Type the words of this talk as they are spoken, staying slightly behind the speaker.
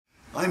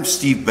I'm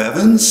Steve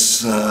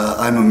Bevans.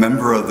 I'm a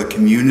member of the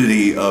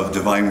community of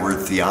Divine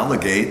Word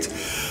Theologate.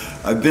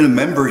 I've been a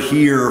member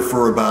here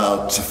for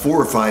about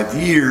 4 or 5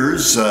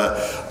 years.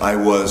 I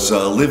was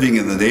living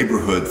in the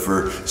neighborhood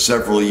for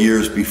several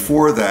years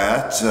before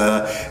that,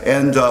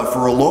 and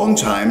for a long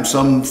time,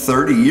 some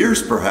 30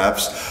 years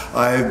perhaps,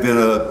 I've been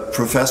a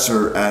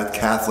professor at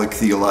Catholic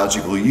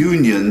Theological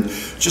Union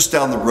just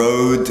down the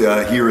road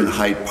here in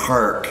Hyde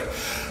Park.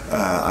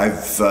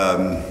 I've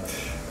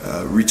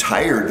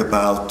retired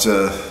about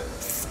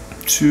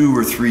 2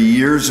 or 3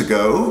 years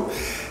ago,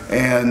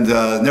 and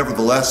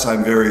nevertheless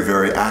I'm very,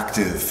 very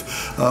active.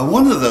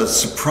 One of the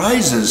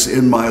surprises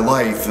in my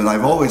life, and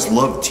I've always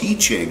loved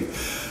teaching,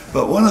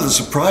 but one of the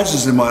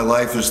surprises in my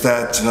life is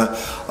that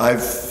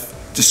I've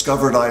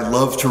discovered I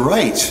love to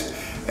write,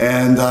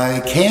 and I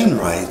can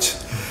write.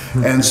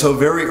 And so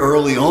very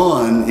early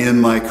on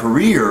in my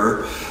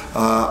career,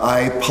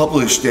 I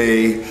published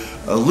a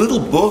little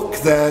book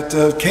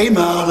that came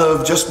out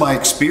of just my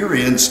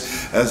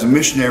experience as a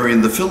missionary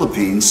in the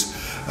Philippines.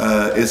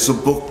 It's a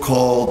book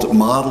called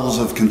Models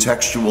of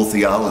Contextual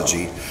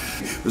Theology.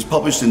 It was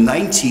published in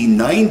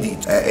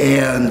 1990,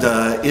 and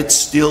it's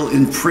still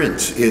in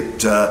print.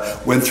 It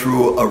went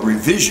through a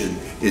revision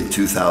in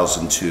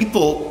 2002.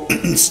 People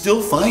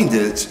still find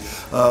it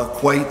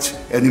quite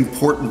an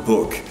important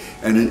book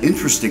and an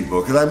interesting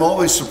book, and I'm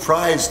always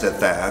surprised at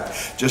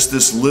that. Just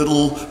this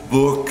little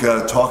book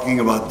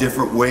talking about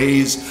different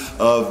ways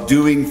of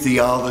doing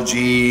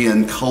theology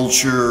and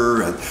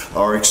culture and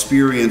our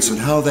experience, and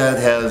how that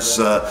has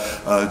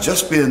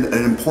just been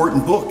an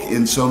important book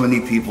in so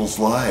many people's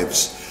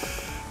lives.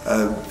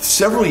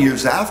 Several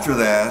years after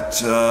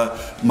that,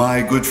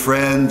 my good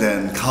friend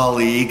and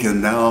colleague,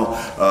 and now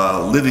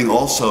living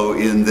also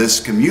in this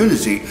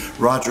community,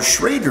 Roger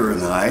Schrader,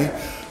 and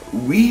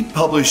we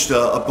published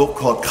a book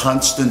called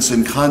Constance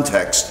in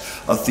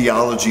Context, a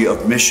Theology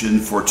of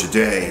Mission for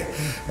Today.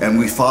 And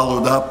we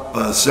followed up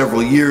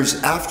several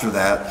years after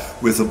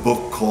that with a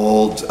book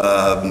called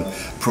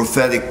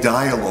Prophetic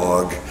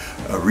Dialogue,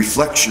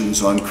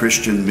 Reflections on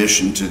Christian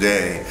Mission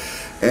Today.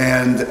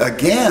 And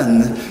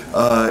again,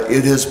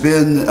 it has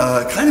been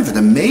kind of an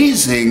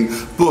amazing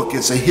book.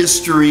 It's a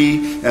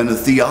history and a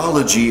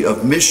theology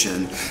of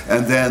mission.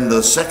 And then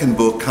the second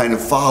book kind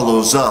of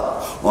follows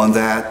up on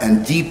that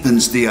and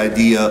deepens the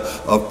idea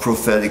of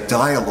prophetic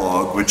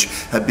dialogue, which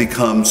had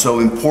become so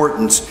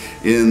important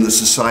in the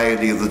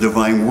Society of the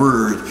Divine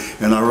Word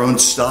and our own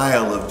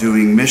style of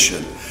doing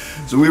mission.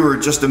 So we were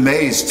just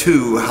amazed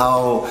too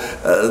how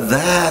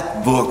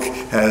that book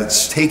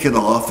has taken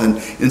off and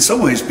in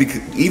some ways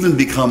even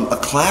become a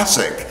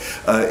classic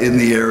in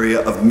the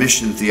area of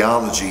mission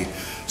theology.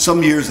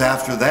 Some years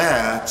after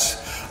that,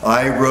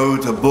 I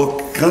wrote a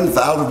book kind of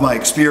out of my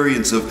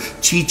experience of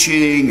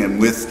teaching and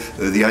with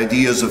the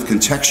ideas of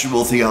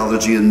contextual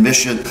theology and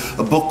mission,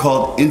 a book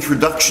called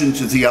Introduction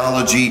to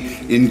Theology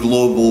in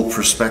Global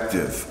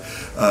Perspective.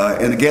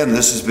 And again,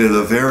 this has been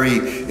a very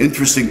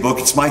interesting book.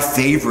 It's my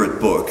favorite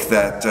book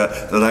that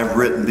I've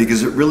written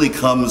because it really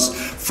comes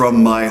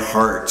from my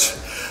heart.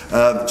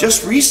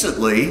 Just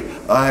recently,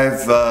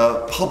 I've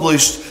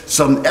published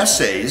some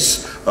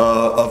essays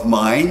of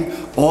mine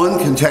on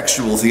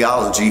contextual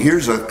theology.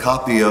 Here's a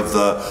copy of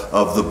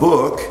the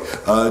book.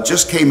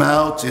 Just came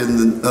out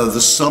in the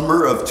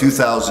summer of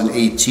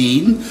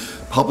 2018.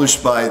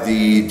 Published by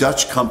the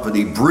Dutch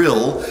company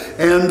Brill,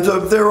 and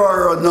there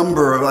are a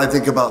number of, I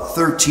think about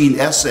 13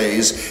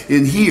 essays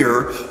in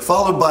here,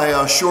 followed by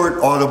a short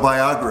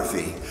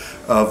autobiography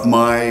of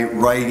my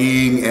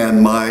writing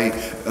and my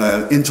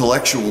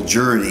intellectual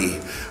journey.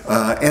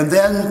 And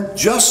then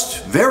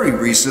just very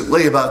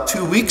recently, about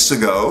 2 weeks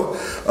ago,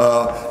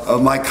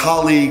 my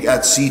colleague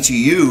at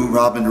CTU,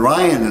 Robin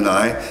Ryan, and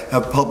I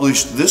have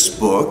published this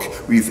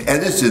book. We've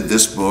edited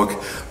this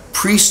book,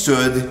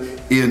 Priesthood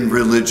in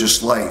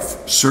Religious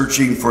Life,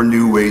 Searching for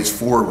New Ways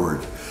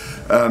Forward.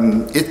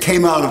 It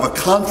came out of a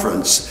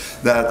conference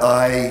that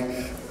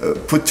I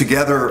put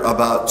together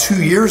about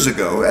 2 years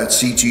ago at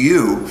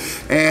CTU,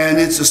 and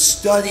it's a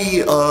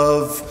study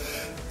of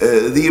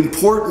the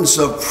importance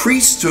of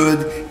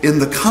priesthood in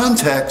the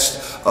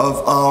context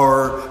of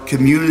our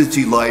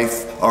community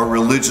life, our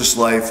religious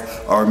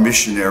life, our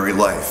missionary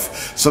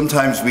life.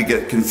 Sometimes we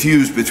get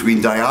confused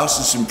between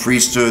diocesan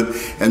priesthood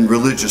and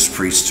religious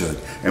priesthood,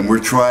 and we're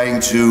trying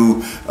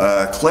to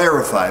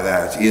clarify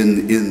that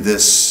in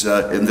this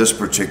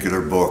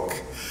particular book.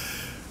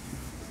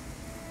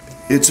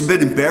 It's a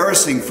bit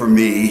embarrassing for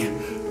me,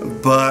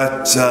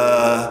 but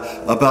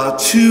about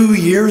 2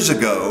 years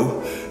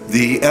ago,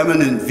 the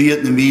eminent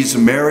Vietnamese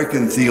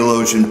American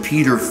theologian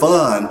Peter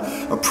Phan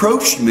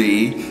approached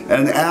me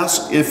and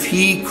asked if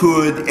he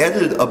could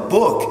edit a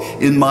book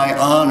in my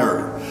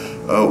honor,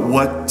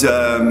 what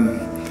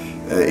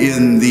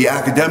in the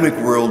academic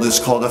world is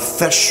called a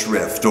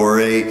Festschrift, or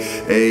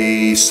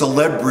a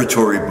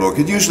celebratory book.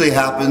 It usually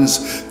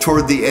happens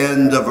toward the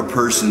end of a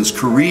person's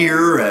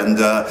career, and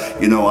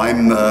you know,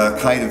 I'm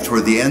kind of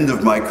toward the end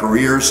of my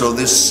career, so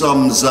this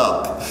sums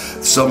up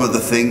some of the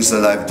things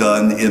that I've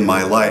done in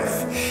my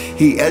life.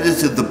 He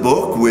edited the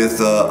book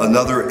with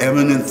another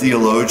eminent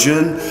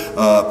theologian,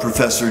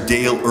 Professor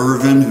Dale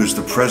Irvin, who's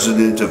the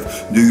president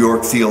of New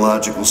York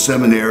Theological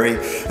Seminary,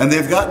 and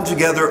they've gotten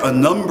together a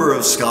number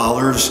of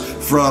scholars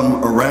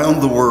from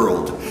around the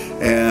world.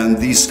 And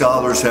these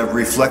scholars have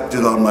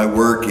reflected on my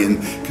work in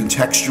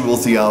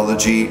contextual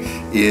theology,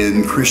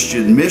 in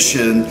Christian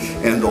mission,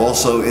 and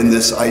also in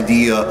this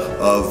idea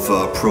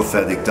of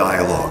prophetic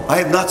dialogue. I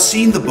have not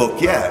seen the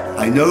book yet.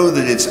 I know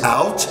that it's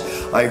out.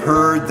 I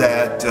heard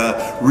that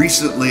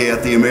recently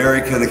at the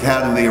American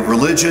Academy of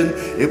Religion,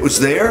 it was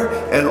there,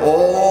 and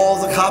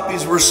all the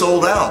copies were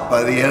sold out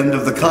by the end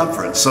of the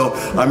conference. So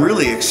I'm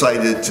really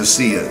excited to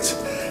see it.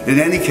 In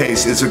any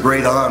case, it's a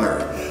great honor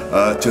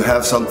to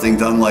have something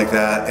done like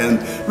that,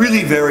 and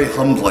really very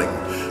humbling.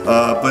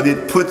 But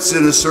it puts,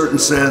 in a certain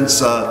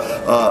sense,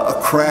 a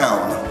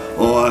crown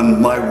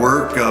on my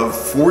work of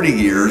 40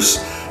 years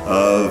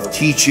of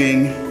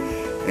teaching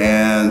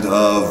and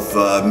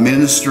of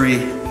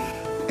ministry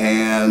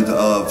and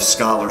of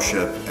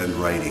scholarship and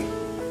writing.